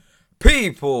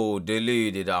People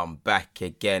deluded, I'm back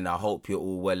again. I hope you're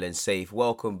all well and safe.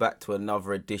 Welcome back to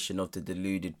another edition of the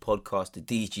Deluded podcast, the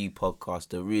DG podcast,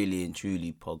 the Really and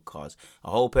Truly podcast.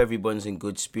 I hope everyone's in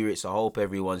good spirits. I hope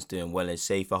everyone's doing well and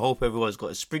safe. I hope everyone's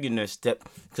got a spring in their step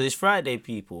because it's Friday,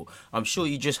 people. I'm sure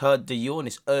you just heard the yawn.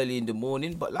 It's early in the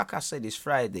morning, but like I said, it's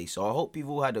Friday. So I hope you've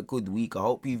all had a good week. I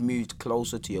hope you've moved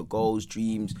closer to your goals,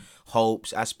 dreams,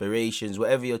 hopes, aspirations,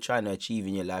 whatever you're trying to achieve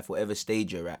in your life, whatever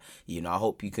stage you're at. I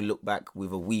hope you can look back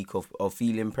with a week of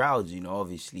feeling proud.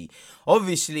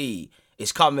 Obviously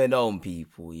it's coming home,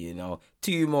 people.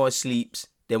 2 more sleeps,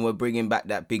 then we're bringing back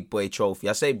that big boy trophy.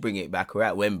 I say bring it back, we're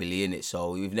at Wembley, innit?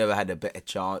 So we've never had a better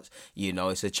chance.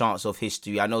 It's a chance of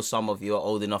history. I know some of you are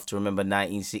old enough to remember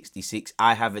 1966.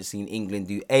 I haven't seen England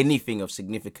do anything of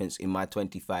significance in my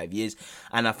 25 years,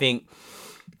 and I think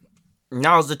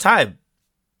now's the time.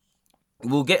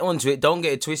 We'll get onto it. Don't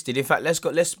get it twisted. In fact,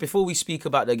 let's before we speak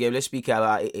about the game, let's speak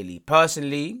about Italy.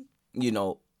 Personally,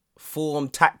 form,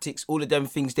 tactics, all of them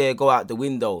things there go out the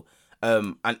window.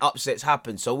 And upsets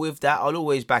happen. So with that, I'll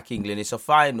always back England. It's a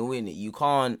final, innit? You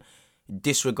can't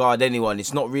disregard anyone.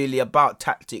 It's not really about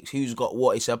tactics, who's got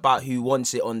what. It's about who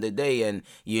wants it on the day. And,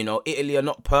 Italy are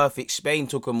not perfect. Spain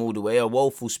took them all the way. A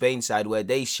woeful Spain side where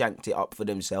they shanked it up for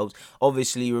themselves.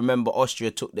 Obviously, remember,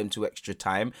 Austria took them to extra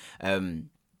time.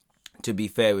 To be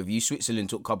fair with you, Switzerland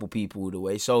took a couple people all the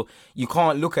way. So you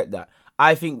can't look at that.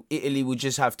 I think Italy will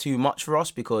just have too much for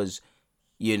us because,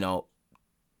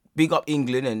 big up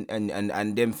England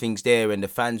and them things there, and the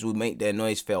fans will make their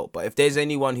noise felt. But if there's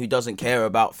anyone who doesn't care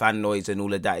about fan noise and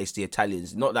all of that, it's the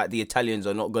Italians. Not that the Italians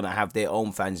are not going to have their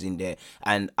own fans in there.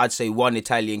 And I'd say one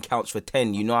Italian counts for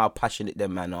 10. You know how passionate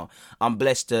them man are. I'm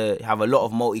blessed to have a lot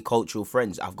of multicultural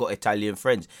friends. I've got Italian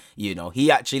friends. He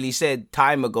actually said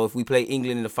time ago, if we play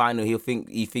England in the final,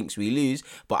 he thinks we lose.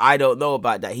 But I don't know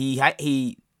about that.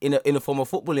 He in a form of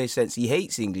footballing sense, he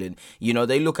hates England.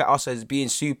 They look at us as being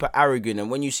super arrogant.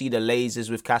 And when you see the lasers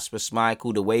with Kasper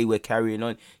Schmeichel, the way we're carrying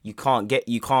on, you can't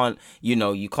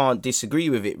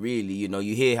disagree with it, really.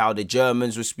 You hear how the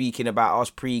Germans were speaking about us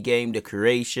pre-game, the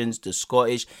Croatians, the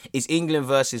Scottish. It's England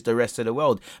versus the rest of the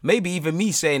world. Maybe even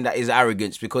me saying that is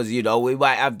arrogance because, we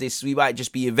might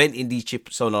just be inventing these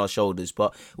chips on our shoulders.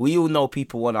 But we all know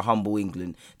people want to humble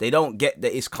England. They don't get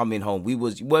that it's coming home.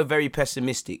 We're very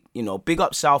pessimistic. Big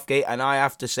up Southgate, and I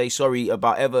have to say sorry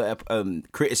about ever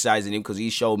criticising him because he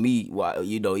showed me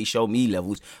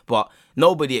levels, but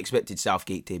nobody expected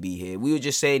Southgate to be here. We were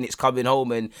just saying it's coming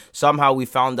home, and somehow we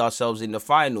found ourselves in the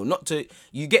final.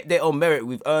 You get there on merit,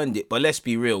 we've earned it, but let's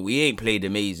be real, we ain't played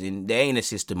amazing. There ain't a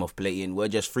system of playing. We're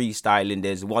just freestyling.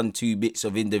 There's 1-2 bits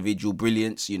of individual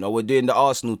brilliance. We're doing the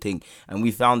Arsenal thing, and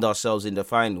we found ourselves in the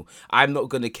final. I'm not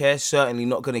going to care, certainly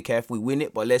not going to care if we win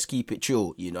it, but let's keep it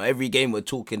true. Every game we're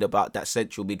talking about that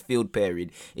central midfield pairing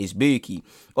is Buki.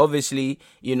 Obviously,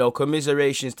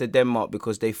 commiserations to Denmark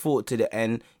because they fought to the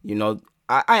end.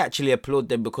 I actually applaud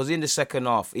them because in the second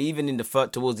half, even in the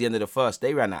towards the end of the first,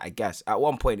 they ran out of gas. At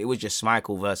one point, it was just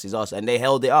Schmeichel versus us, and they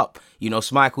held it up.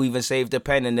 Schmeichel even saved the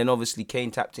pen, and then obviously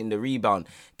Kane tapped in the rebound.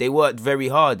 They worked very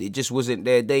hard. It just wasn't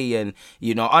their day, and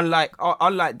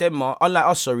unlike Denmark,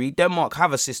 Denmark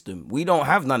have a system. We don't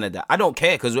have none of that. I don't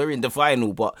care because we're in the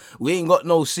final, but we ain't got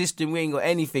no system. We ain't got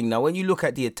anything. Now, when you look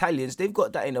at the Italians, they've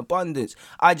got that in abundance.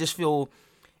 I just feel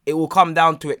it will come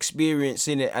down to experience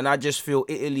in it, and I just feel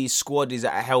Italy's squad is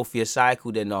at a healthier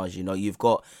cycle than ours. You've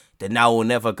got the now or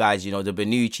never guys, the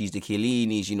Bonucci's, the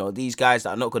Chiellinis, these guys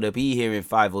that are not going to be here in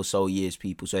 5 or so years,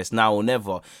 people. So it's now or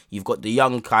never. You've got the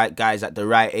young guys at the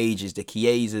right ages, the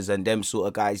Chiesas and them sort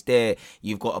of guys there.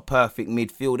 You've got a perfect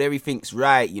midfield. Everything's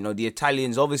right. The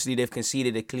Italians, obviously, they've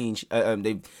conceded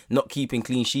they're not keeping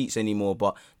clean sheets anymore,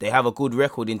 but they have a good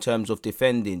record in terms of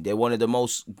defending. They're one of the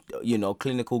most,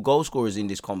 clinical goal scorers in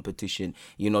this competition.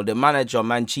 The manager,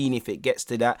 Mancini, if it gets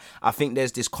to that, I think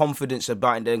there's this confidence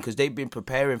about them because they've been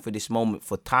preparing for this moment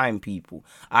for time, people.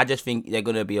 I just think they're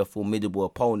going to be a formidable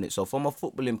opponent. So from a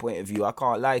footballing point of view, I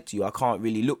can't lie to you. I can't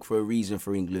really look for a reason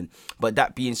for England. But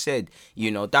that being said,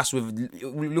 that's with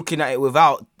looking at it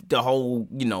without the whole,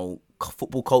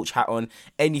 football coach hat on.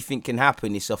 Anything can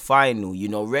happen. It's a final,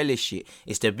 relish it.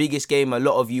 It's the biggest game a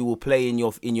lot of you will play in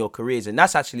your careers, and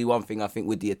that's actually one thing I think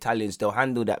with the Italians, they'll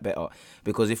handle that better,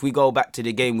 because if we go back to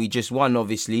the game we just won,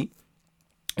 obviously,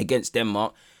 against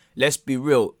Denmark, let's be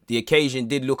real, the occasion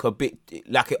did look a bit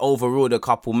like it overruled a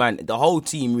couple, man. The whole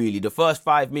team, really. The first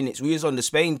 5 minutes, we was on the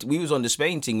Spain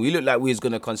thing. We looked like we was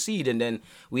gonna concede, and then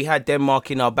we had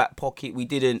Denmark in our back pocket. We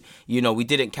didn't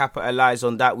capitalize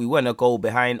on that. We went a goal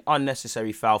behind.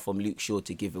 Unnecessary foul from Luke Shaw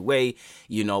to give away.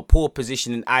 Poor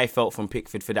positioning I felt from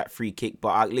Pickford for that free kick.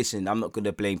 But listen, I'm not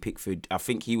gonna blame Pickford. I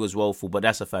think he was woeful, but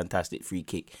that's a fantastic free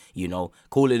kick.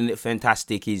 Calling it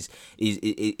fantastic is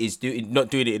not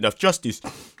doing it enough justice.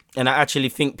 And I actually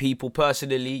think people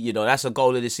personally, that's a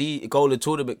goal of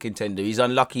tournament contender. He's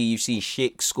unlucky. You've seen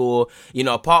Schick score.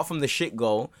 Apart from the Schick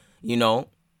goal,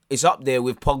 it's up there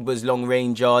with Pogba's long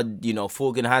range yard.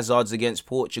 Thorgan Hazard's against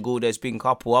Portugal. There's been a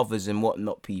couple others and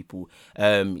whatnot. People,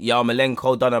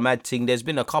 Yarmolenko done a mad thing. There's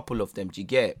been a couple of them. Do you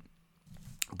get?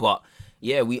 But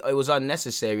yeah, it was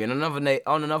unnecessary. And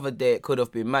on another day, it could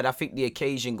have been mad. I think the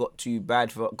occasion got too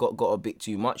bad, got a bit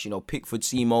too much. Pickford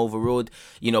seemed overruled.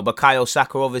 Bukayo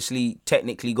Saka obviously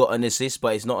technically got an assist,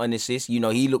 but it's not an assist.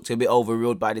 He looked a bit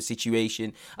overruled by the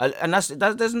situation. And this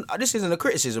isn't a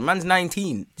criticism. Man's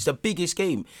 19. It's the biggest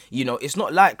game. It's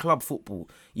not like club football,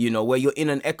 where you're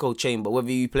in an echo chamber, whether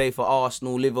you play for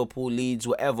Arsenal, Liverpool, Leeds,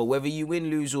 whatever, whether you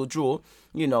win, lose or draw.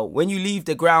 When you leave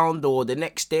the ground or the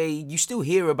next day, you still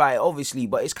hear about it, obviously,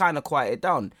 but it's kind of quieted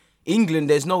down. England,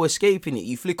 there's no escaping it.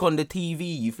 You flick on the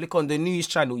TV, you flick on the news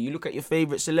channel, you look at your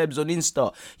favourite celebs on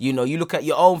Insta, you look at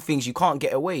your own things, you can't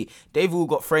get away. They've all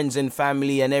got friends and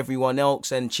family and everyone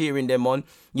else and cheering them on.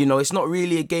 It's not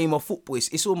really a game of football.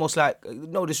 It's almost like,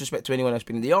 no disrespect to anyone that's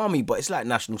been in the army, but it's like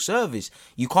national service.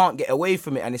 You can't get away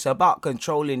from it, and it's about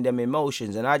controlling them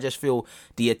emotions. And I just feel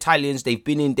the Italians, they've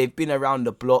been around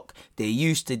the block. They're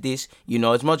used to this.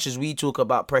 As much as we talk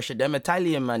about pressure, them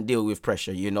Italian man deal with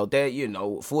pressure.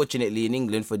 They're, fortunately in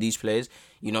England for these players,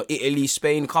 Italy,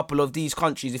 Spain, couple of these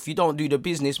countries, if you don't do the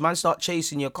business, man, start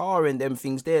chasing your car and them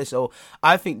things there. So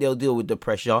I think they'll deal with the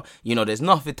pressure. There's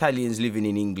enough Italians living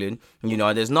in England.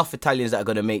 There's enough Italians that are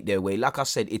going to make their way. Like I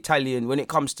said, Italian, when it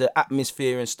comes to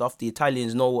atmosphere and stuff, the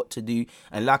Italians know what to do.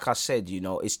 And like I said,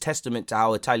 it's testament to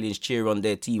how Italians cheer on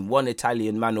their team. One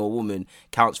Italian man or woman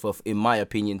counts for, in my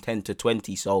opinion, 10 to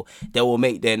 20. So they will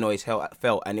make their noise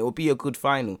felt, and it will be a good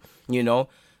final,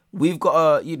 We've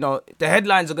got the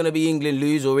headlines are going to be England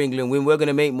lose or England win. We're going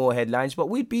to make more headlines, but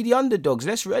we'd be the underdogs.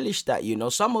 Let's relish that,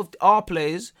 Some of our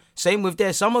players, same with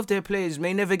some of their players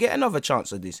may never get another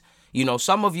chance of this.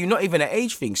 Some of you, not even an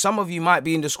age thing. Some of you might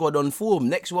be in the squad on form.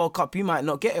 Next World Cup, you might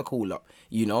not get a call up,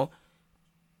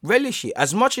 Relish it.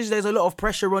 As much as there's a lot of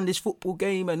pressure on this football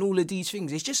game and all of these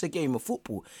things, it's just a game of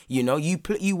football.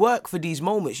 You work for these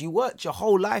moments. You worked your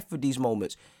whole life for these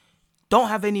moments. Don't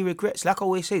have any regrets. Like I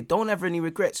always say, don't have any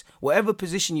regrets. Whatever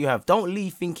position you have, don't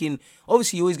leave thinking,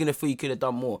 obviously you're always going to feel you could have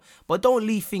done more, but don't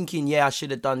leave thinking, yeah, I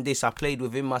should have done this. I played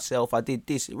within myself. I did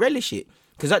this. Relish it.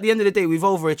 Because at the end of the day, we've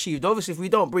overachieved. Obviously, if we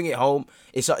don't bring it home,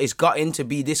 it's gutting to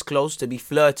be this close, to be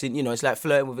flirting. It's like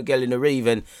flirting with a girl in a rave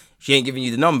and she ain't giving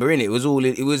you the number, innit? It was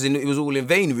all in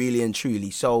vain, really and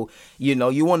truly. So,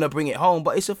 you want to bring it home,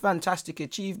 but it's a fantastic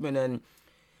achievement. And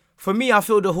for me, I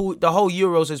feel the whole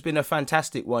Euros has been a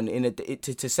fantastic one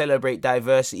to celebrate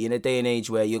diversity in a day and age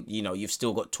where you've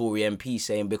still got Tory MPs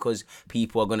saying because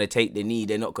people are going to take the knee,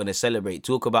 they're not going to celebrate.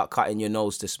 Talk about cutting your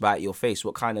nose to spite your face.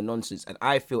 What kind of nonsense? And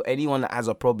I feel anyone that has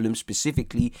a problem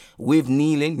specifically with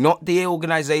kneeling, not the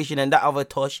organisation and that other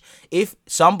tosh, if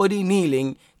somebody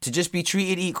kneeling to just be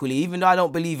treated equally, even though I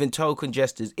don't believe in token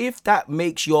gestures, if that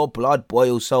makes your blood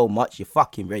boil so much, you're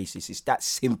fucking racist. It's that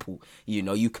simple.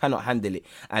 You cannot handle it.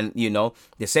 And,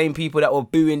 the same people that were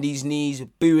booing these knees,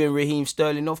 booing Raheem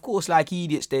Sterling, of course, like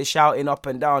idiots, they're shouting up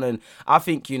and down. And I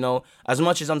think, as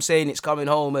much as I'm saying it's coming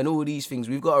home and all these things,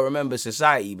 we've got to remember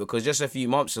society, because just a few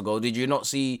months ago, did you not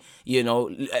see,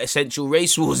 essential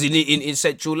race wars in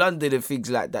central London and things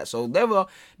like that? So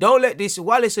don't let this,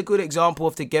 while it's a good example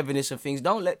of togetherness and things,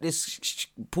 don't let this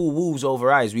pull wolves over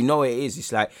eyes. We know it is.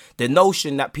 It's like the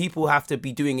notion that people have to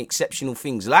be doing exceptional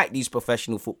things like these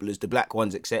professional footballers, the black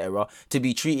ones, etc., to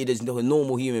be treated as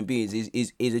normal human beings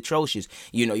is atrocious.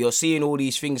 You're seeing all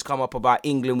these things come up about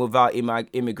England without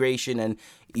immigration and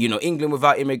England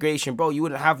without immigration, bro, you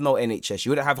wouldn't have no NHS.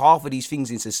 You wouldn't have half of these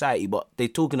things in society, but they're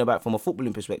talking about from a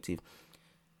footballing perspective.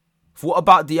 What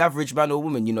about the average man or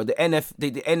woman? The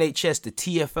NHS, the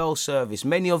TFL service,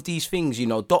 many of these things,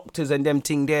 doctors and them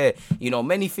thing there,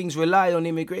 many things rely on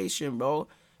immigration, bro.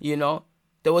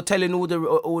 They were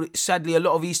telling sadly, a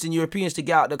lot of Eastern Europeans to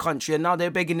get out of the country, and now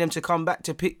they're begging them to come back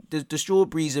to pick the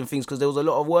strawberries and things because there was a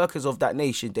lot of workers of that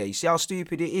nation there. You see how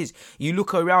stupid it is? You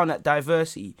look around at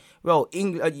diversity. Bro,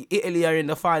 Italy are in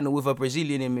the final with a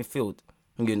Brazilian in midfield.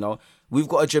 we've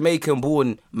got a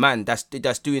Jamaican-born man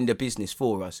that's doing the business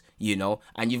for us, you know,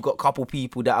 and you've got a couple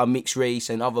people that are mixed race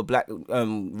and other black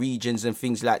regions and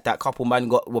things like that. Couple man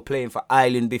were playing for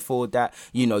Ireland before that.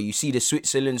 You know, you see the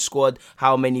Switzerland squad,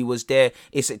 how many was there?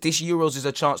 This Euros is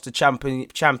a chance to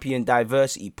champion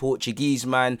diversity. Portuguese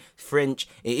man, French,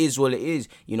 it is what it is.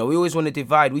 You know, we always want to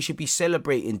divide. We should be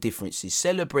celebrating differences,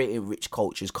 celebrating rich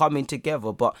cultures, coming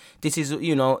together. But this is,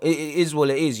 you know, it is what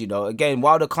it is, you know. Again,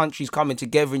 while the country's coming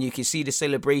together and you can see the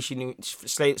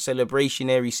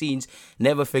celebrationary scenes,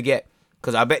 never forget,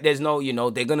 because I bet there's no, you know,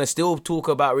 they're going to still talk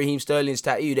about Raheem Sterling's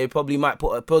tattoo. They probably might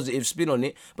put a positive spin on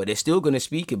it, but they're still going to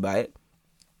speak about it,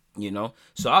 you know.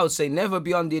 So I would say never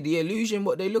be under the illusion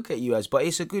what they look at you as, but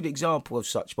it's a good example of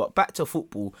such. But back to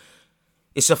football,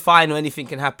 it's a final, anything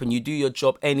can happen. You do your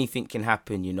job, anything can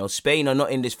happen, you know. Spain are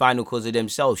not in this final because of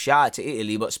themselves. Shout out to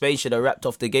Italy, but Spain should have wrapped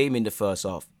off the game in the first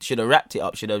half. Should have wrapped it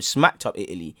up, should have smacked up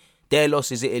Italy. Their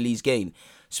loss is Italy's gain.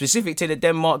 Specific to the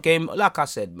Denmark game, like I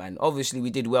said, man, obviously we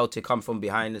did well to come from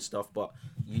behind and stuff, but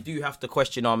you do have to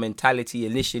question our mentality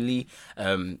initially.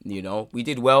 You know, we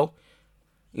did well.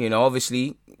 You know,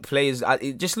 obviously, players,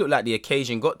 it just looked like the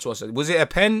occasion got to us. Was it a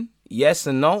pen? Yes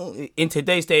and no. In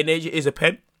today's day and age, it is a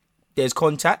pen. There's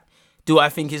contact. Do I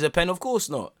think it's a pen? Of course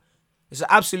not. It's an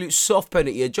absolute soft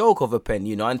penalty, a joke of a pen,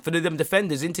 you know. And for them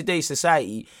defenders in today's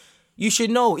society, you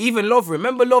should know. Even Lovren,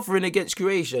 remember Lovren against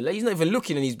Croatia? Like, he's not even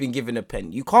looking and he's been given a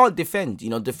pen. You can't defend. You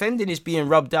know, defending is being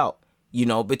rubbed out. You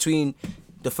know, between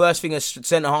the first thing a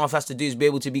centre-half has to do is be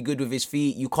able to be good with his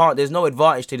feet. You can't, there's no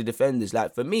advantage to the defenders.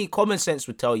 Like, for me, common sense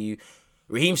would tell you,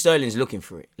 Raheem Sterling's looking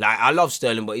for it. Like, I love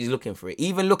Sterling, but he's looking for it.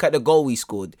 Even look at the goal he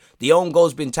scored. The own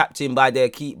goal's been tapped in by their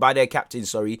captain,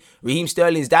 Raheem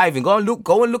Sterling's diving. Go and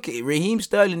look at it. Raheem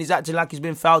Sterling is acting like he's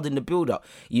been fouled in the build-up,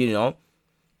 you know.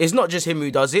 It's not just him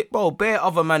who does it, bro. Bare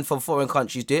other man from foreign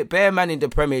countries do it. Bare man in the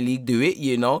Premier League do it,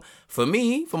 you know. For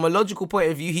me, from a logical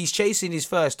point of view, he's chasing his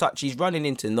first touch. He's running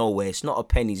into nowhere. It's not a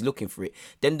pen. He's looking for it.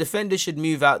 Then defenders should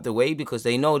move out the way because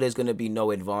they know there's going to be no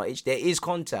advantage. There is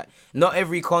contact. Not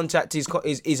every contact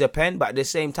is a pen, but at the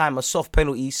same time, a soft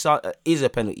penalty is a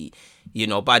penalty, you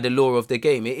know, by the law of the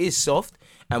game. It is soft.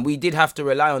 And we did have to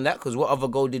rely on that because what other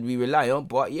goal did we rely on?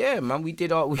 But yeah, man, we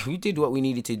did what we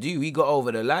needed to do. We got over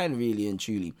the line, really and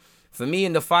truly. For me,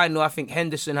 in the final, I think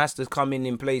Henderson has to come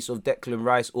in place of Declan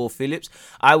Rice or Phillips.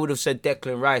 I would have said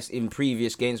Declan Rice in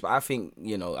previous games, but I think,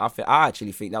 you know, I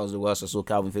actually think that was the worst I saw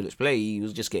Calvin Phillips play. He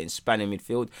was just getting spun in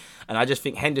midfield. And I just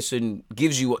think Henderson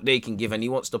gives you what they can give and he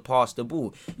wants to pass the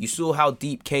ball. You saw how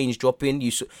deep Kane's dropping.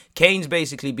 You saw Kane's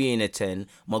basically being a 10.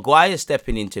 Maguire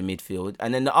stepping into midfield.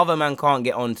 And then the other man can't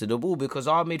get onto the ball because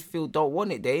our midfield don't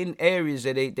want it. They're in areas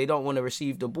that they don't want to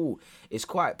receive the ball. It's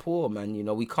quite poor, man. You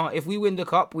know, we can't, if we win the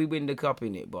cup, we win the cup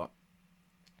in it, but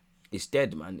it's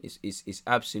dead, man. It's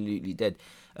absolutely dead.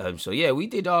 So yeah, we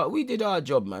did our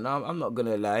job, man. I'm not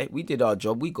gonna lie, we did our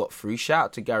job. We got through. Shout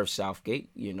out to Gareth Southgate.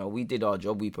 You know, we did our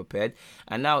job. We prepared,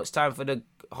 and now it's time for the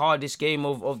hardest game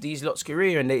of these lot's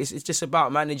career, and it's just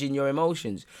about managing your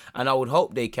emotions. And I would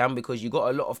hope they can, because you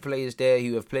got a lot of players there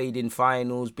who have played in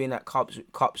finals, been at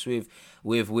cups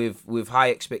with high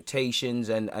expectations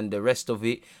and the rest of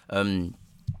it.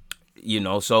 You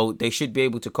know, so they should be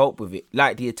able to cope with it,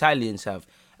 like the Italians have.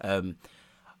 I'm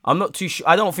not too sure.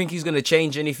 I don't think he's going to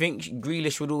change anything.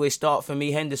 Grealish would always start for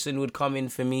me. Henderson would come in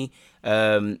for me.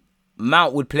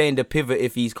 Mount would play in the pivot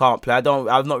if he can't play.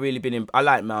 I've not really been in. I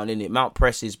like Mount, innit? Mount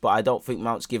presses, but I don't think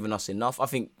Mount's given us enough. I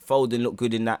think Foden looked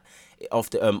good in that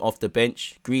off the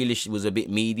bench. Grealish was a bit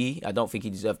meaty. I don't think he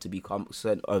deserved to be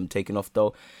taken off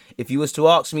though. If you was to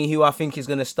ask me who I think is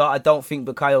going to start, I don't think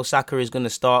Bukayo Saka is going to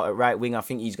start at right wing. I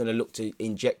think he's going to look to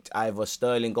inject either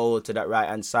Sterling go to that right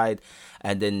hand side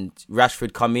and then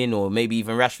Rashford come in, or maybe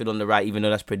even Rashford on the right, even though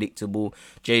that's predictable.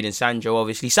 Jadon Sancho,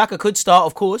 obviously. Saka could start,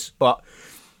 of course, but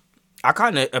I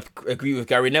kind of agree with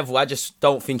Gary Neville. I just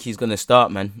don't think he's going to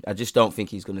start, man. I just don't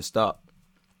think he's going to start.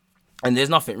 And there's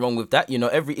nothing wrong with that, you know.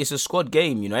 It's a squad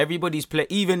game, you know. Everybody's played,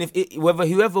 even if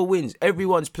whoever wins,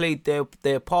 everyone's played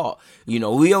their part. You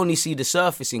know, we only see the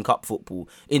surface in cup football,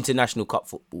 international cup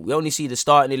football. We only see the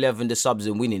starting 11, the subs,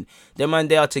 and winning. Them man,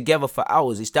 they are together for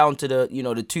hours. It's down to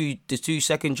the two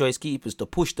second choice keepers to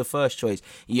push the first choice.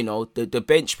 You know, the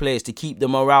bench players to keep the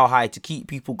morale high, to keep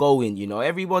people going. You know,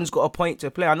 everyone's got a point to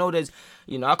play. I know there's,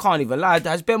 you know, I can't even lie.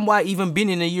 Has Ben White even been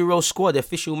in a Euro squad,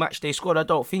 official matchday squad? I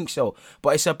don't think so.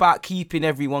 But it's about keeping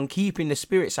the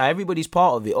spirits high. Everybody's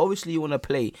part of it. Obviously, you want to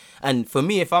play. And for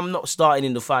me, if I'm not starting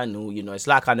in the final, you know, it's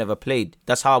like I never played.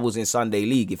 That's how I was in Sunday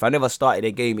League. If I never started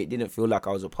a game, it didn't feel like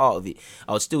I was a part of it.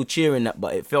 I was still cheering that,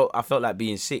 but I felt like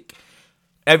being sick.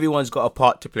 Everyone's got a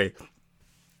part to play.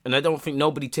 And I don't think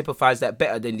nobody typifies that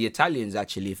better than the Italians,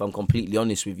 actually, if I'm completely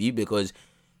honest with you, because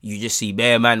you just see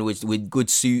bare man with good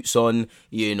suits on,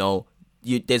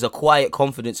 there's a quiet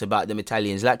confidence about them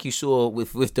Italians, like you saw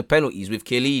with the penalties with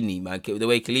Chiellini, man, the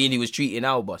way Chiellini was treating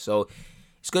Alba. So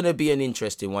it's going to be an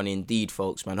interesting one indeed,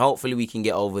 folks, man. Hopefully we can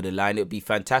get over the line. It'll be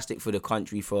fantastic for the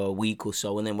country for a week or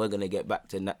so, and then we're going to get back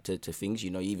to things.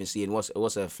 You even seeing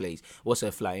what's her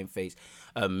flying face.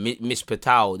 Miss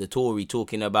Patel, the Tory,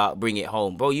 talking about bring it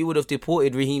home. Bro, you would have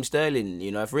deported Raheem Sterling.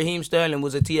 If Raheem Sterling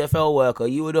was a TFL worker,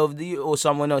 you would have, or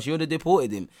someone else, you would have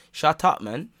deported him. Shut up,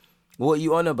 man. What are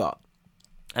you on about?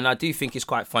 And I do think it's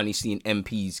quite funny seeing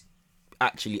MPs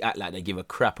actually act like they give a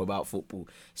crap about football.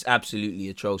 It's absolutely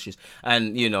atrocious.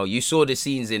 And, you saw the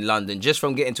scenes in London just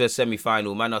from getting to a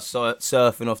semi-final. Man are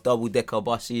surfing off double-decker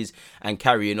buses and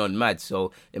carrying on mad.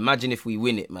 So imagine if we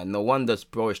win it, man. No wonder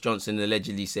Boris Johnson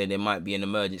allegedly said there might be an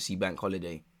emergency bank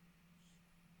holiday.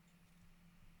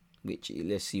 Which,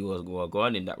 let's see what's going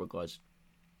on in that regards.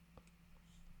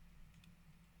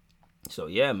 So,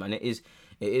 yeah, man, it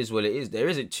is what it is. There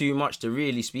isn't too much to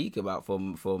really speak about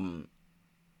from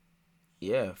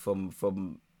that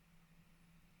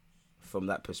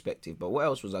perspective. But what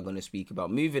else was I going to speak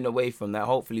about? Moving away from that,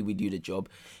 hopefully we do the job,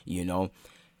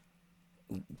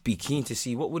 Be keen to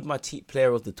see what would my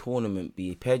player of the tournament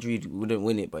be. Pedri wouldn't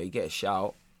win it, but he'd get a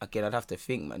shout. Again, I'd have to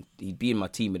think, man. He'd be in my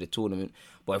team of the tournament.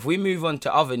 But if we move on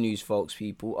to other news, folks,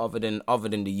 people, other than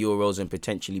the Euros and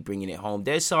potentially bringing it home,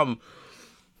 there's some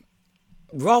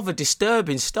rather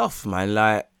disturbing stuff, man.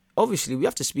 Like, obviously, we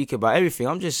have to speak about everything.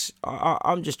 I'm just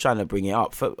trying to bring it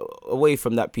up away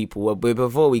from that, people. But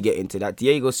before we get into that,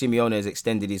 Diego Simeone has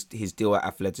extended his deal at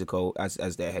Atletico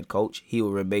as their head coach. He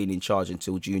will remain in charge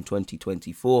until June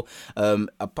 2024.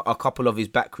 A couple of his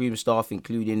backroom staff,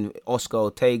 including Oscar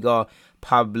Ortega,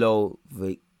 Pablo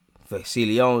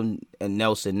Vasilion, and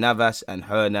Nelson Navas, and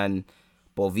Hernan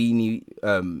Bovini,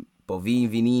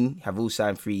 have all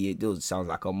signed 3-year deals. It sounds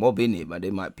like I'm mobbing it, but they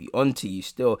might be onto you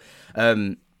still.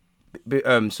 So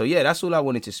yeah, that's all I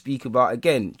wanted to speak about.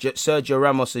 Again, Sergio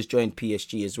Ramos has joined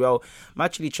PSG as well. I'm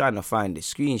actually trying to find the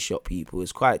screenshot, people.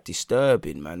 It's quite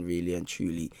disturbing, man, really and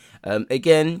truly.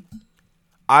 Again,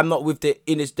 I'm not with the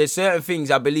innocent. There's certain things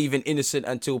I believe in innocent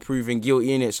until proven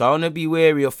guilty in it. So I want to be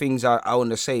wary of things I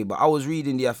want to say. But I was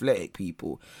reading The Athletic,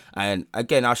 people. And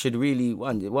again, I should really,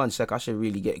 one sec, I should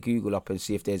really get Google up and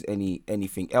see if there's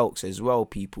anything else as well,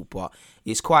 people. But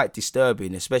it's quite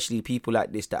disturbing, especially people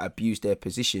like this that abuse their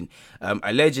position.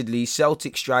 Allegedly,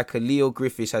 Celtic striker Leo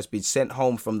Griffiths has been sent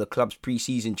home from the club's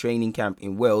pre-season training camp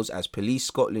in Wales as Police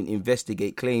Scotland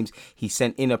investigate claims he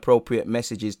sent inappropriate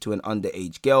messages to an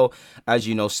underage girl. As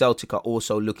you know, Celtic are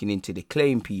also looking into the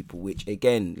claim, people, which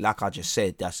again, like I just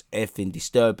said, that's effing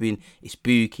disturbing. It's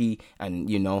spooky, and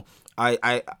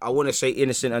I want to say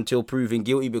innocent until proven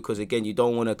guilty, because again, you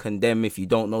don't want to condemn if you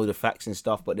don't know the facts and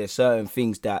stuff, but there's certain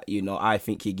things that I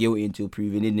think you're guilty until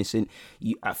proven innocent.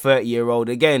 At 30-year-old,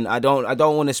 again, I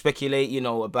don't want to speculate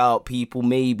about people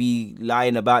maybe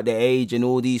lying about their age and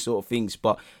all these sort of things,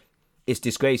 but it's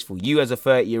disgraceful. You as a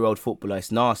 30-year-old footballer,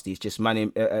 it's nasty. It's just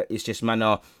man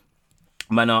are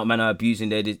abusing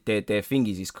their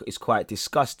thingies. It's quite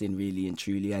disgusting, really and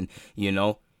truly. And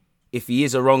if he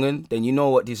is a wrong'un, then you know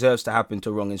what deserves to happen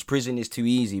to wrong'uns. Prison is too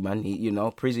easy, man.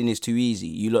 Prison is too easy.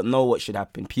 You lot know what should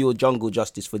happen. Pure jungle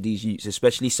justice for these youths,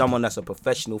 especially someone that's a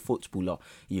professional footballer.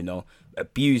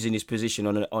 Abusing his position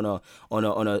on a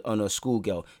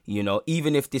schoolgirl.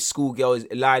 Even if this schoolgirl is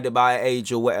lied about her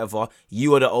age or whatever,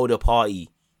 you are the older party.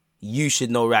 You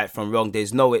should know right from wrong.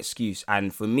 There's no excuse.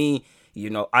 And for me,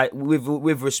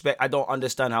 with respect, I don't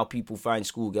understand how people find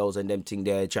schoolgirls and them think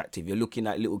they're attractive. You're looking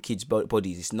at little kids'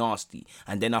 bodies, it's nasty.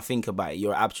 And then I think about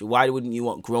it, why wouldn't you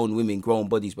want grown women, grown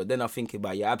bodies? But then I think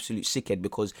about it, you're absolute sickhead,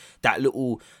 because that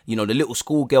little, the little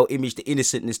schoolgirl image, the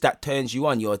innocentness, that turns you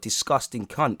on. You're a disgusting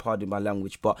cunt, pardon my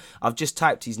language. But I've just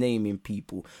typed his name in,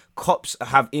 people. Cops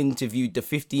have interviewed the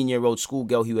 15-year-old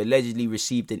schoolgirl who allegedly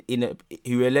received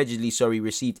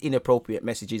inappropriate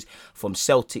messages from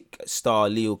Celtic star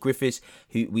Leo Griffiths,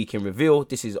 who we can reveal.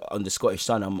 This is on the Scottish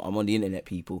Sun. I'm on the internet,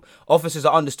 people. Officers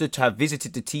are understood to have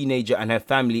visited the teenager and her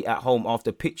family at home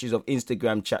after pictures of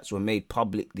Instagram chats were made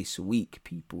public this week,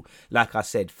 people. Like I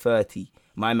said, 30.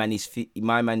 My man is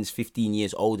 15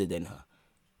 years older than her.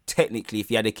 Technically, if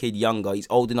he had a kid younger, he's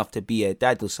old enough to be her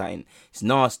dad or something. It's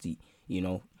nasty,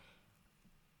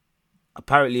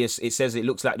 Apparently, it says it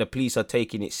looks like the police are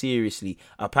taking it seriously.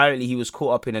 Apparently, he was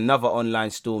caught up in another online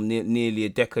storm nearly a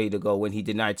decade ago when he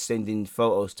denied sending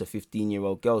photos to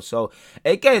 15-year-old girls. So,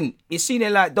 again, it's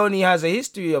seeming like Donny has a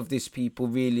history of this, people,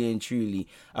 really and truly.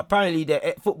 Apparently,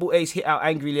 the football ace hit out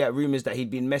angrily at rumours that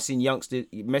he'd been messaging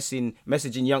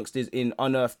youngsters in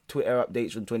unearthed Twitter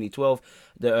updates from 2012.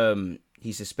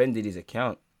 He suspended his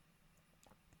account.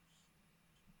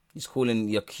 He's calling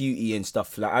your cutie and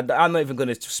stuff. Like I'm not even going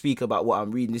to speak about what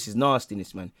I'm reading. This is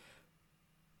nastiness, man.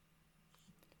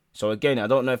 So again, I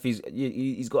don't know if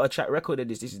he's got a track record of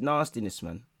this. This is nastiness,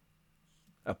 man.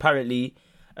 Apparently,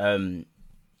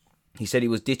 he said he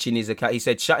was ditching his account. He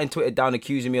said, shutting Twitter down,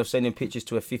 accusing me of sending pictures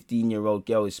to a 15-year-old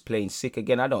girl is playing sick.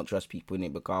 Again, I don't trust people in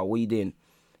it because what you doing?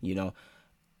 You know.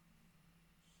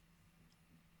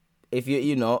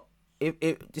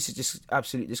 If this is just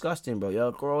absolutely disgusting, bro. You're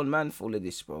a grown man full of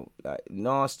this, bro. Like,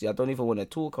 nasty. I don't even want to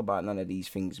talk about none of these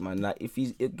things, man. Like, if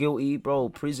he's guilty, bro,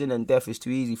 prison and death is too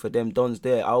easy for them dons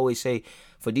there. I always say,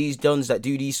 for these dons that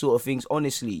do these sort of things,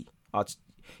 honestly,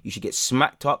 you should get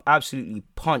smacked up, absolutely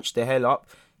punched the hell up.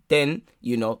 Then,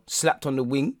 slapped on the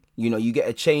wing. You get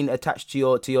a chain attached to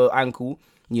your ankle.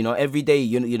 Every day,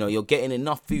 you're getting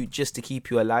enough food just to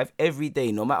keep you alive. Every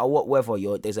day, no matter what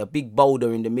weather, there's a big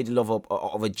boulder in the middle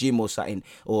of a gym or something,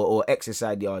 or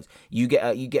exercise yards. You get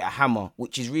a hammer,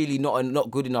 which is really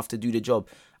not good enough to do the job.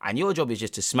 And your job is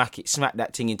just to smack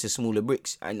that thing into smaller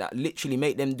bricks, and literally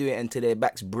make them do it until their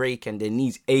backs break and their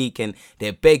knees ache and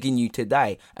they're begging you to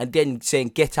die, and then saying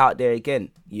get out there again.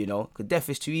 Because death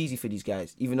is too easy for these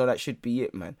guys, even though that should be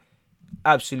it, man.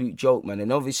 Absolute joke, man.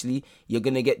 And obviously you're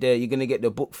gonna get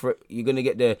the book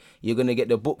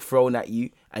thrown at you,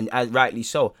 and as rightly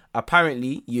so.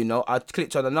 Apparently, I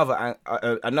clicked on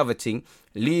another thing.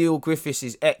 Leo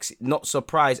Griffiths' ex not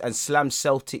surprised and slams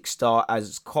Celtic star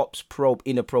as cops probe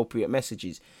inappropriate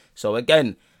messages. So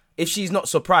again, if she's not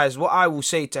surprised, what I will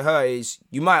say to her is,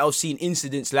 you might have seen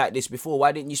incidents like this before.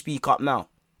 Why didn't you speak up now?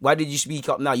 Why did you speak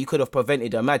up now? You could have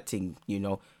prevented a mad thing,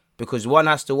 Because one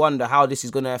has to wonder how this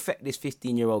is going to affect this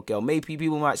 15-year-old girl. Maybe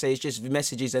people might say it's just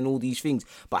messages and all these things,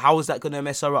 but how is that going to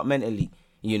mess her up mentally?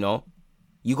 You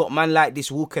got man like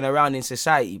this walking around in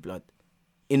society, blood,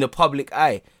 in the public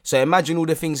eye. So imagine all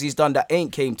the things he's done that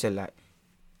ain't came to light.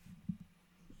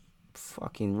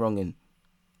 Fucking wronging.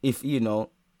 If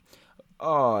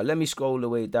let me scroll the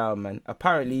way down, man.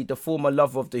 Apparently, the former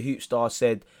lover of the hoop star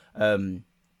said,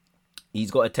 he's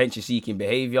got attention-seeking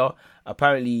behaviour.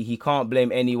 Apparently, he can't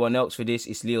blame anyone else for this.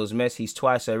 It's Leo's mess. He's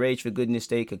twice her age, for goodness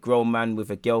sake. A grown man with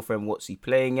a girlfriend. What's he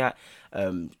playing at?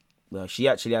 Well, she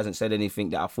actually hasn't said anything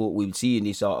that I thought we would see in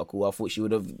this article. I thought she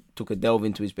would have took a delve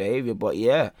into his behaviour. But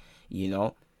yeah,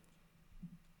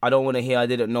 I don't want to hear I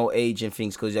didn't know age and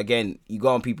things, because again, you go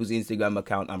on people's Instagram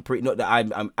account. Not that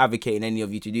I'm advocating any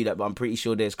of you to do that, but I'm pretty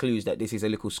sure there's clues that this is a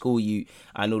little school youth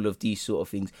and all of these sort of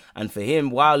things. And for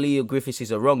him, while Leo Griffiths is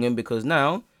a wronging, because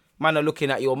now man are looking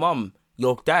at your mum,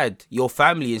 your dad, your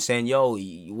family, and saying, yo,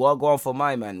 what go on for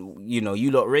my man?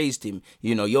 You lot raised him.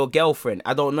 Your girlfriend.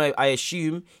 I don't know. I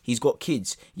assume he's got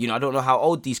kids. I don't know how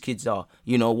old these kids are.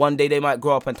 One day they might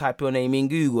grow up and type your name in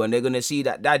Google and they're going to see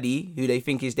that daddy, who they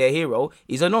think is their hero,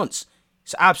 is a nonce.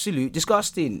 It's absolute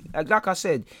disgusting. Like I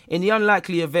said, in the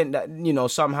unlikely event that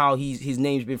somehow his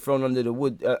name's been thrown under the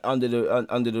wood, under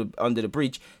the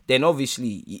bridge, then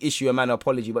obviously you issue a man an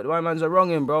apology. But my man's a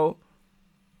wronging, bro.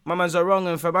 My man's a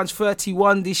wronging. For man's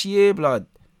 31 this year, blood.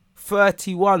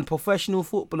 31, professional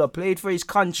footballer, played for his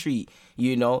country.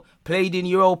 Played in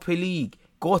Europa League,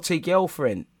 got a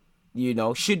girlfriend.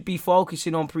 Should be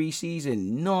focusing on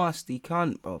pre-season. Nasty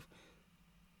cunt, bro.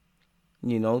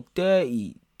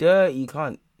 Dirty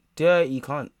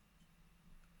cunt.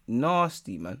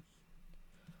 Nasty, man.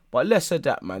 But less of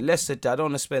that, man. Less of that. I don't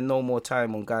want to spend no more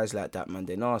time on guys like that, man.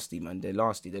 They're nasty, man. They're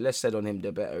nasty. The less said on him,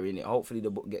 the better, innit? Hopefully the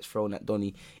book gets thrown at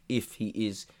Donny if he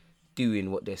is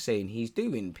doing what they're saying he's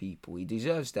doing, people. He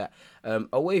deserves that.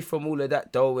 Away from all of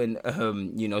that, though, and,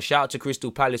 shout out to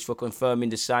Crystal Palace for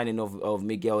confirming the signing of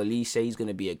Miguel Elise. He's going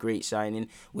to be a great signing.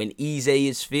 When Eze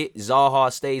is fit,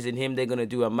 Zaha stays in him, they're going to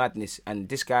do a madness. And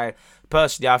this guy,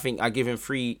 personally, I think I give him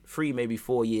three, maybe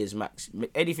 4 years max.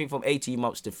 Anything from 18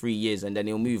 months to 3 years, and then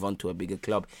he'll move on to a bigger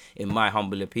club, in my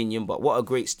humble opinion. But what a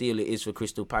great steal it is for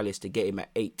Crystal Palace to get him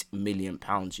at £8 million.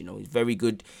 He's very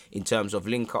good in terms of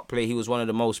link-up play. He was one of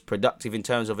the most productive in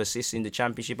terms of assists in the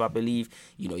Championship, I believe.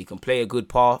 He can play a good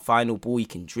final ball. He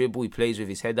can dribble. He plays with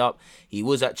his head up. He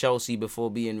was at Chelsea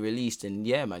before being released, and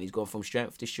yeah, man, he's gone from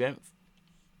strength to strength.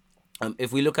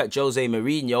 If we look at Jose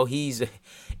Mourinho, he's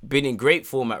been in great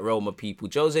form at Roma, people.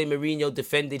 Jose Mourinho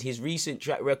defended his recent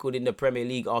track record in the Premier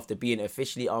League after being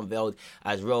officially unveiled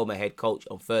as Roma head coach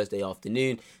on Thursday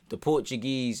afternoon. The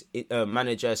Portuguese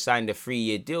manager signed a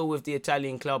 3-year deal with the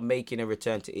Italian club, making a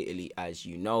return to Italy, as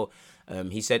you know.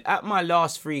 He said, at my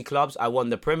last 3 clubs, I won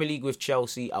the Premier League with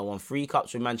Chelsea. I won 3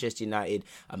 cups with Manchester United.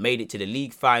 I made it to the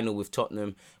league final with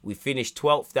Tottenham. We finished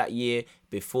 12th that year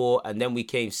before, and then we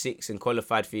came 6th and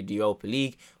qualified for the Europa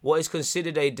League. What is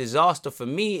considered a disaster for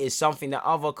me is something that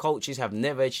other coaches have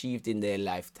never achieved in their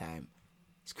lifetime.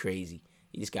 It's crazy.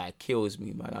 This guy kills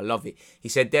me, man. I love it. He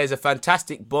said there's a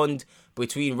fantastic bond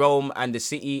between Rome and the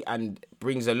city and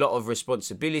brings a lot of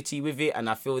responsibility with it. And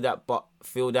I feel that, but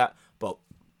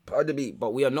pardon me,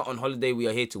 but we are not on holiday. We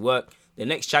are here to work. The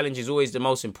next challenge is always the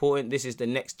most important. This is the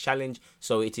next challenge,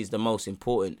 so it is the most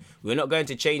important. We're not going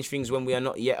to change things when we are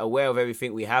not yet aware of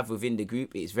everything we have within the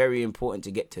group. It's very important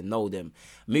to get to know them.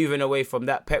 Moving away from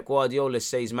that, Pep Guardiola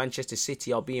says Manchester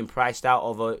City are being priced out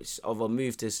of a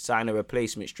move to sign a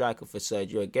replacement striker for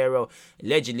Sergio Aguero.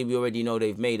 Allegedly, we already know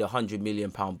they've made a £100 million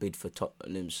bid for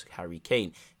Tottenham's Harry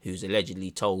Kane, who's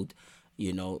allegedly told,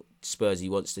 Spurs he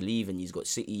wants to leave, and he's got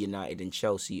City, United and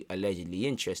Chelsea allegedly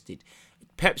interested.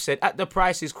 Pep said, at the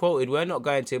prices quoted, we're not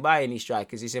going to buy any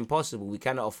strikers. It's impossible. We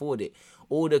cannot afford it.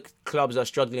 All the clubs are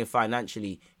struggling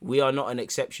financially. We are not an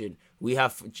exception. We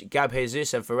have Gab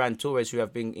Jesus and Ferran Torres who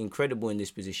have been incredible in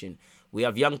this position. We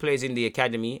have young players in the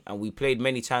academy and we played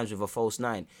many times with a false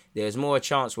 9. There's more a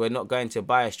chance we're not going to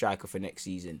buy a striker for next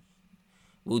season.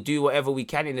 We'll do whatever we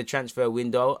can in the transfer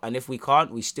window, and if we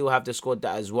can't, we still have the squad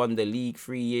that has won the league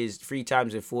 3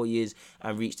 times in 4 years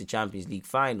and reached the Champions League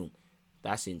final.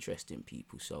 That's interesting,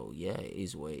 people. So yeah, it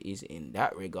is what it is in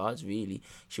that regards, really.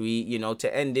 Should we,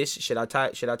 to end this, should I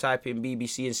type in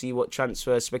BBC and see what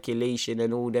transfer speculation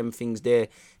and all them things they're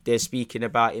speaking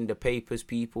about in the papers,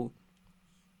 people?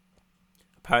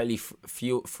 Apparently,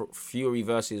 Fury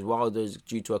versus Wilder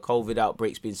due to a COVID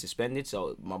outbreak's been suspended.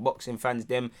 So my boxing fans,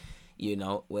 them.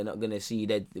 We're not gonna see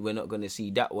that. We're not gonna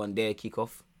see that one there kick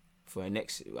off for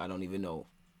next. I don't even know,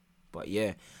 but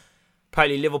yeah.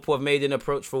 Apparently, Liverpool have made an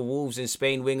approach for Wolves in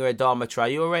Spain winger Adama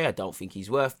Traore. I don't think he's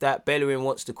worth that. Bellerin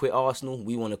wants to quit Arsenal.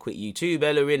 We want to quit you too,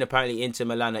 Bellerin. Apparently, Inter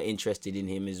Milan are interested in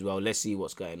him as well. Let's see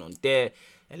what's going on there.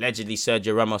 Allegedly,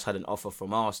 Sergio Ramos had an offer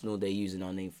from Arsenal. They're using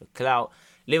our name for clout.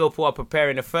 Liverpool are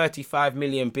preparing a 35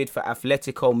 million bid for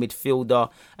Atletico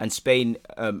midfielder and Spain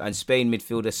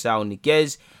midfielder Saul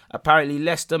Niguez. Apparently,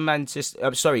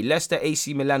 Leicester,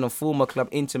 AC Milan and former club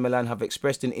Inter Milan have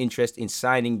expressed an interest in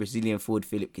signing Brazilian forward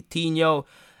Philippe Coutinho.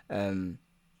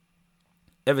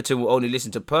 Everton will only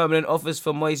listen to permanent offers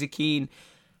for Moise Kean.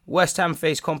 West Ham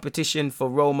face competition for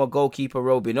Roma goalkeeper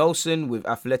Robin Olsen with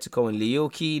Atletico and Leo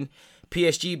Keane.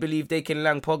 PSG believe they can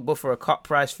land Pogba for a cut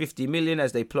price 50 million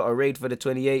as they plot a raid for the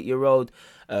 28-year-old.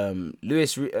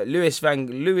 Louis van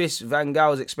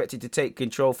Gaal is expected to take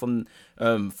control from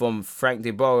Frank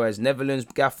de Boer as Netherlands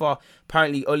gaffer.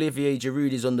 Apparently, Olivier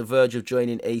Giroud is on the verge of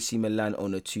joining AC Milan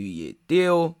on a 2-year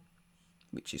deal,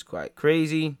 which is quite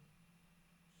crazy.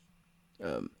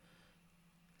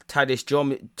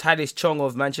 Tadish Chong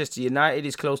of Manchester United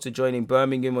is close to joining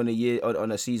Birmingham on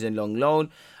a season-long loan.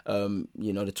 The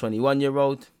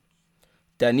 21-year-old.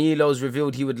 Danilo's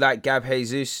revealed he would like Gab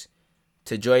Jesus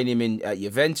to join him at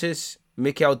Juventus.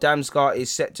 Mikkel Damsgaard is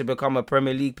set to become a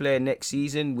Premier League player next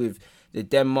season, with the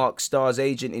Denmark Stars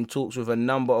agent in talks with a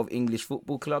number of English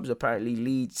football clubs. Apparently,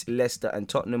 Leeds, Leicester and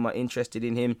Tottenham are interested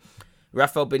in him.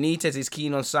 Rafael Benitez is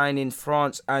keen on signing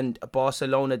France and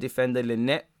Barcelona defender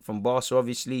Lynette from Barca,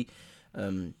 obviously.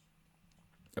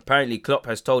 Apparently, Klopp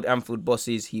has told Anfield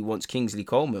bosses he wants Kingsley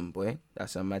Coman. Boy,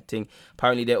 that's a mad thing.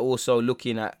 Apparently, they're also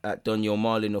looking at Daniel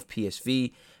Marlin of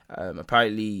PSV.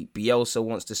 Apparently, Bielsa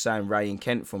wants to sign Ryan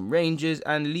Kent from Rangers,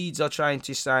 and Leeds are trying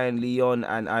to sign Lyon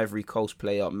and Ivory Coast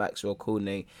player Maxwell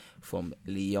Cornet from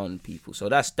Lyon, people. So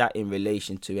that's that in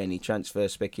relation to any transfer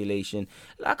speculation.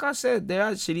 Like I said, there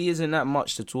actually isn't that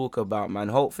much to talk about, man.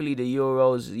 Hopefully the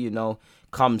Euros,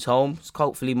 comes home.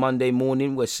 Hopefully Monday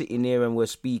morning we're sitting here and we're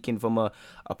speaking from a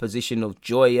position of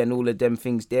joy and all of them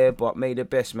things there, but may the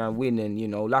best man win.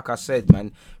 And like I said,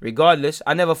 man, regardless,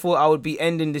 I never thought I would be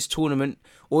ending this tournament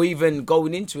or even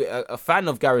going into it a fan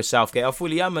of Gareth Southgate. I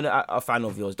fully am a fan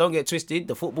of yours. Don't get twisted,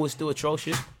 the football is still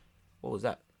atrocious. What was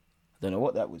that? Don't know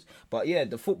what that was. But yeah,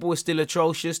 the football is still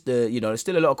atrocious. There's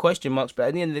still a lot of question marks, but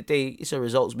at the end of the day, it's a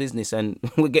results business and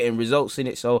we're getting results in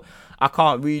it. So I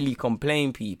can't really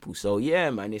complain, people. So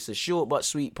yeah, man, it's a short but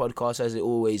sweet podcast as it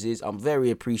always is. I'm very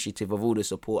appreciative of all the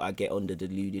support I get on the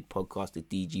Deluded podcast, the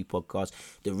DG podcast,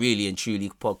 the Really and Truly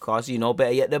podcast,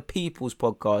 better yet, the People's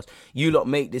podcast. You lot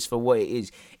make this for what it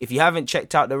is. If you haven't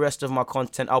checked out the rest of my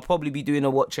content, I'll probably be doing a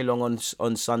watch along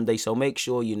on Sunday. So make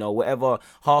sure, whatever,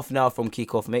 half an hour from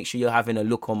kickoff, make sure you're having a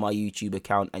look on my YouTube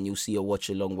account and you'll see a watch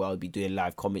along where I'll be doing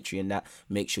live commentary and that.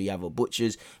 Make sure you have a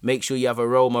Butchers. Make sure you have a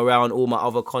roam around all my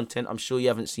other content. I'm sure you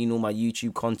haven't seen all my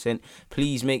YouTube content.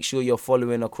 Please make sure you're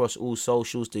following across all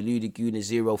socials. Deluded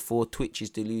Gooner 04, Twitch is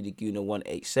Deluded Gooner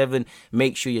 187.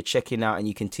 Make sure you're checking out and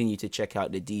you continue to check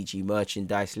out the DG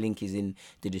merchandise. Link is in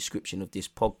the description of this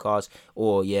podcast.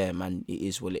 Or yeah, man, it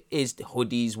is what it is. The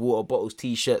hoodies, water bottles,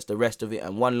 t-shirts, the rest of it.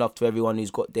 And one love to everyone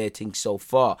who's got their things so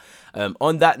far.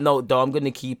 On that note, though, I'm going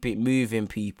to keep it moving,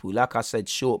 people. Like I said,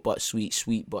 short but sweet,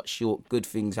 sweet but short. Good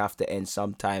things have to end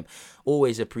sometime.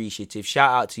 Always appreciative.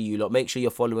 Shout out to you lot. Make sure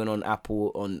you're following on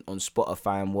Apple, on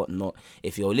Spotify and whatnot.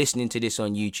 If you're listening to this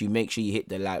on YouTube, make sure you hit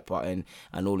the like button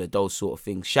and all of those sort of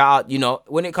things. Shout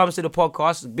out, when it comes to the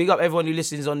podcast, big up everyone who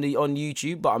listens on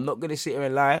YouTube, but I'm not going to sit here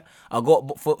and lie.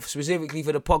 Specifically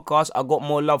for the podcast, I got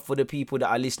more love for the people that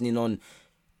are listening on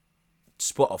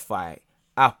Spotify,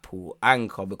 Apple,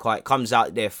 Anchor, because it comes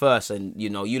out there first, and you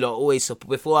lot always,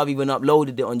 before I've even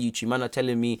uploaded it on YouTube, man, are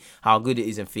telling me how good it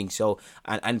is and things, so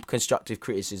and constructive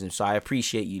criticism, so I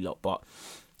appreciate you lot. But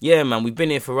yeah, man, we've been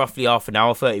here for roughly half an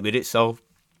hour, 30 minutes, so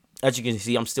as you can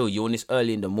see, I'm still yawning. It's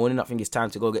early in the morning. I think it's time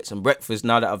to go get some breakfast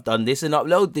now that I've done this and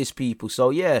upload this, people.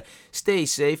 So yeah, stay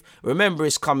safe. Remember,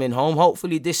 it's coming home.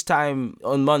 Hopefully this time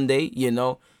on Monday,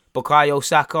 Bukayo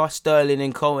Saka, Sterling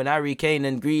and Cohen, Harry Kane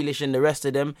and Grealish and the rest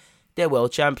of them, they're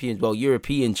world champions. Well,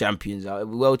 European champions.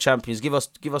 World champions. Give us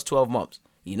 12 months.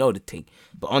 You know the thing.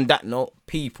 But on that note,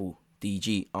 people,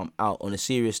 DG, I'm out. On a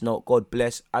serious note, God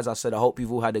bless. As I said, I hope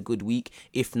you've all had a good week.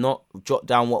 If not, jot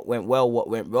down what went well, what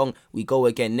went wrong. We go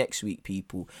again next week,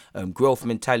 people. Growth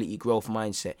mentality, growth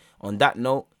mindset. On that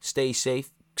note, stay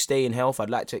safe, stay in health. I'd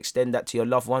like to extend that to your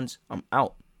loved ones. I'm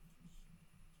out.